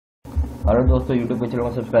Hello दोस्तों, YouTube के channel को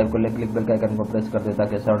सब्सक्राइब कर ले, क्लिक बेल का आइकन को प्रेस कर देता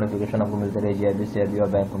ताकि सारे नोटिफिकेशन आपको मिलते रहे JAIIB CIB और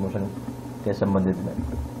बैंक प्रमोशन के संबंधित में।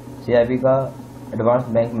 CIB का advance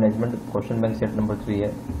bank management question bank set number 3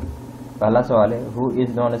 है। पहला सवाल है, who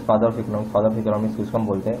is known as father of economics. Father of economics किसको हम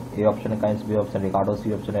बोलते हैं? ए ऑप्शन है काइंस, बी ऑप्शन रिकार्डो,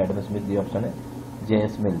 सी ऑप्शन है एडम स्मिथ, डी ऑप्शन है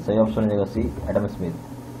J.S. मिल। सही ऑप्शन हो जाएगा सी, एडम स्मिथ।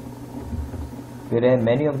 फिर है,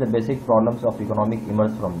 many of the basic problems of economic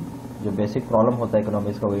emerge from. जो बेसिक प्रॉब्लम होता है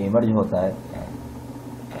इकोनॉमिक्स का वो इमर्ज होता है।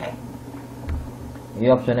 ए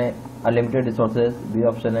ऑप्शन है अनलिमिटेड रिसोर्सेज, बी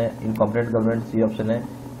ऑप्शन है इनकॉम्पिटेंट गवर्नमेंट, सी ऑप्शन है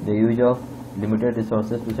the use of limited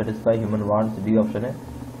resources to satisfy human wants, D option है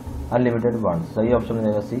अनलिमिटेड वांट्स। सही ऑप्शन हो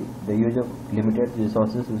जाएगा सी, the use of limited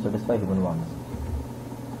resources to satisfy human wants.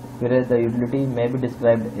 फिर है, the utility में be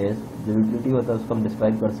described as. जो utility होता है उसको हम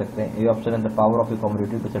डिस्क्राइब कर सकते हैं। ए ऑप्शन है the power of a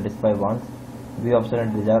community to satisfy wants, B option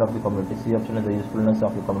है desire of a community, C option है the usefulness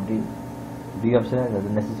of a community, D option है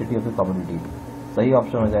the necessity of a community. सही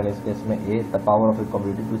option हो जाएगा इस case में ए, the power of a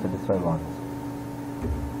community to satisfy wants.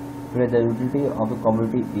 फिर the utility of a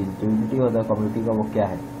community is. जो utility होता है कम्युनिटी का वो क्या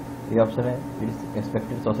है? ए ऑप्शन है it's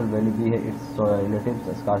expected social value, B है it's relative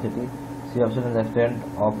scarcity, C option है the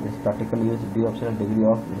extent of its practical use, D option है डिग्री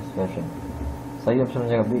ऑफ डिस्पर्शन। सही ऑप्शन हो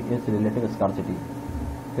जाएगा बी, इट्स रिलेटिव स्कार्सिटी।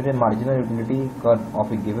 फिर है, marginal utility curve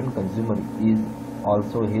of A given consumer is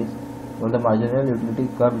also his. और the marginal utility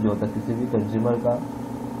curve जो होता है किसी भी कंज्यूमर का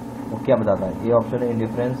वो क्या बताता है? ए ऑप्शन है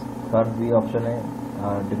इंडिफरेंस कर्व, बी ऑप्शन है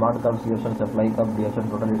demand curve, C option supply curve, D option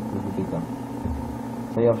total utility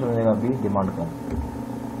curve. सही ऑप्शन हो जाएगा बी, डिमांड कर्व।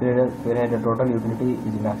 फिर है the total utility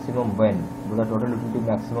is maximum when. The total utility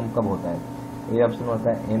maximum कब होता है? ए ऑप्शन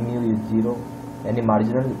होता है MU इज जीरो, यानी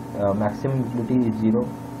marginal maximum utility is zero.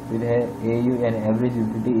 फिर है AU यानी एवरेज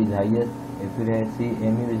यूटिलिटी इज हाईएस्ट। फिर है सी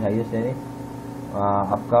MU इज हाईएस्ट यानी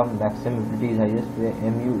आपका मैक्सिमम यूटिलिटी इज हाईएस्ट। फिर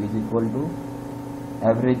MU is equal to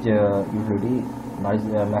average utility,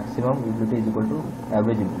 maximum utility is equal to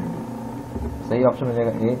average utility. सही ऑप्शन हो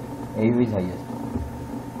जाएगा ए, AU is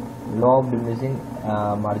highest. Law of diminishing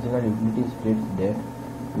marginal utility states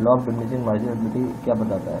that. Law of diminishing marginal utility क्या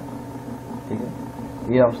बताता है? ठीक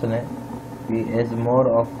है, ये ऑप्शन है कि as more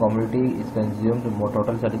of community is consumed more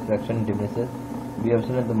total satisfaction diminishes. B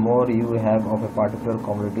option है the more you have of a particular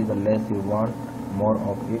community the less you want more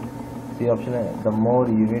of it. C option है the more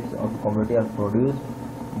units of community are produced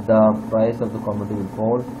the price of the community will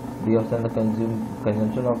fall. D option the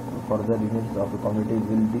consumption of further units of the community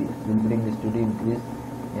will bring study increase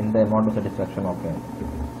in the amount of satisfaction of rent.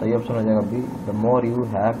 सही option हो जाएगा B, the more you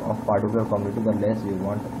have of particular community the less you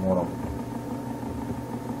want more of it.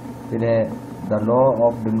 फिर है the law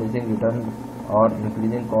of diminishing return और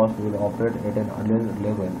increasing cost will operate at an earlier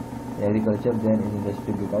level agriculture then in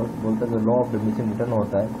industry. Because बोलते हैं जो law of diminishing return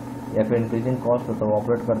होता है या फिर इंक्रीजिंग कॉस्ट होता है वो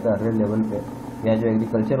ऑपरेट करता है अर्लियर लेवल पे, या जो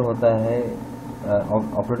एग्रीकल्चर होता है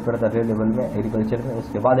ऑपरेट करता है अर्लियर लेवल में एग्रीकल्चर में,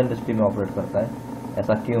 उसके बाद इंडस्ट्री में ऑपरेट करता है।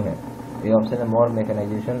 ऐसा क्यों है? ए ऑप्शन है मोर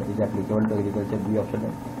mechanisation is applicable to agriculture, B option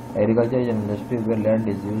है agriculture is an industry where land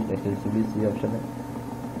is used extensively, C option है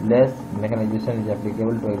less mechanisation is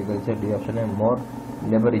applicable to agriculture, D option है मोर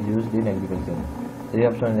labour is used in agriculture. सही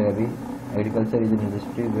option हो जाएगा B, agriculture is an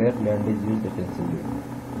industry where land is used extensively.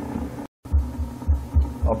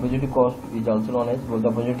 Opportunity cost is also known as. बोलते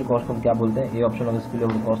हैं opportunity cost को हम क्या बोलते हैं? ए ऑप्शन है स्किल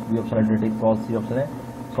कॉस्ट, बी ऑप्शन है एडिटिव कॉस्ट, सी ऑप्शन है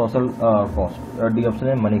सोशल कॉस्ट, डी ऑप्शन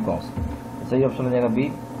है मनी कॉस्ट। सही ऑप्शन हो जाएगा बी,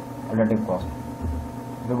 एडिटिव कॉस्ट।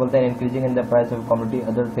 फिर बोलते हैं increasing in the price of community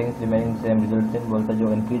other things remaining same result same. बोलते हैं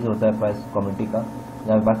जो इंक्रीज होता है प्राइस कम्युनिटी का,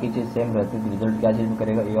 जब बाकी चीज सेम रहती है रिजल्ट क्या चीज में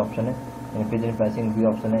करेगा? ए ऑप्शन है increase in pricing, B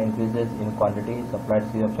option है increases in quantity supplied,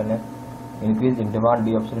 C option है increase in demand,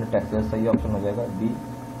 D option है टैक्सेस। सही ऑप्शन हो जाएगा B,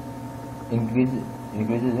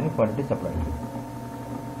 increases in quantity supplied.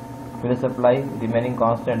 फिर supply remaining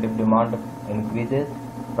constant if demand increases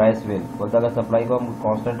price will। बोलता है अगर सप्लाई को हम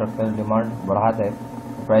कांस्टेंट रखते हैं डिमांड बढ़ाते हैं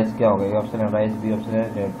तो प्राइस क्या होगा? ए ऑप्शन है राइज, बी ऑप्शन है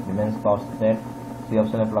रिमेन्स कांस्टेंट, सी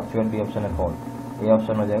ऑप्शन है फ्लक्चुएट, डी ऑप्शन है फॉल। ए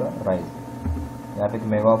ऑप्शन हो जाएगा राइज। यहाँ पे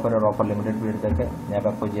मेगा ऑफर और ऑफर लिमिटेड पीरियड तक है। यहाँ पे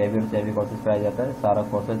आपको JAIIB और CIB कोर्सेज कराया जाता है। सारा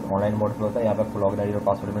कोर्सेज ऑनलाइन मोड पे होता है। यहाँ पे आपको लॉगिन आईडी और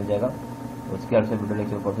पासवर्ड मिल जाएगा, उसके हेल्प से वीडियो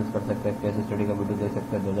लेक्चर कोर्सेज कर सकते हैं। केस स्टडी का वीडियो देख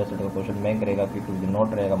सकते हैं। 2000 स्टडी का क्वेश्चन बैंक रहेगा, PPT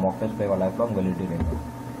नोट रहेगा, मॉक टेस्ट रहेगा, लाइफ लॉन्ग वैलिडिटी रहेगा।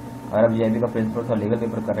 अगर आप JAIIB का प्रिंसिपल और लीगल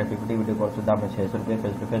पेपर कर रहे हैं, PPT वीडियो कोर्स के दाम है 600 रुपये,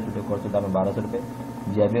 face to face video course के दाम है 1200 रुपये।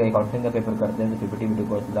 JAIIB का अकाउंटिंग का पेपर करते हैं तो PPT वीडियो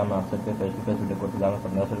कोर्स के दाम है 800 रुपये, face to face video course के दाम है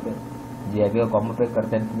 1500 रुपये। JAIIB का कॉमन पे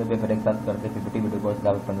करते हैं, तीनों पेपर एक साथ करते हैं, PPT वीडियो कोर्स के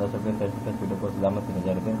दाम है 1500 रुपये, face to face video course के दाम है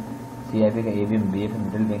 3000 रुपये। CIB का ABM BFM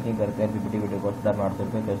मिडिल बैंकिंग करते हैं, PPT वीडियो कोर्स के दाम है 800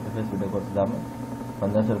 रुपये, face to face video course के दाम है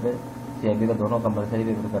 1500 रुपये। CIB का दोनों कंपलसरी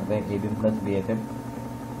पेपर करते हैं, ABM plus BFM,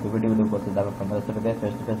 PPT video course के दाम है 1500 रुपये,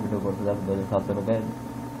 face to face video course के दाम है 2700 रुपये।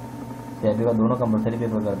 CIB का दोनों कंपलसरी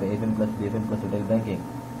पेपर करते हैं, ABM plus BFM plus retail banking,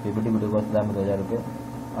 PPT video course के दाम में 2000 रुपये,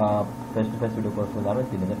 face to face video course के दाम में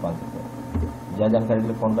 3500 रुपये। ज्यादा जानकारी के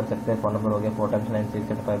लिए फोन कर सकते हैं। फोन नंबर हो गया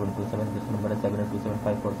 4×968527, दूसरा नंबर है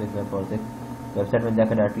 7827546746। वेबसाइट में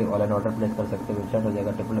जाकर डायरेक्टली ऑनलाइन ऑर्डर प्लेस कर सकते हैं। वेबसाइट हो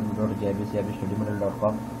जाएगा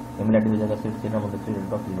www.jaibstudymaterial.com। ईमेल आईडी हो जाएगा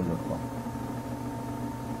sweetsinha@gmail.com।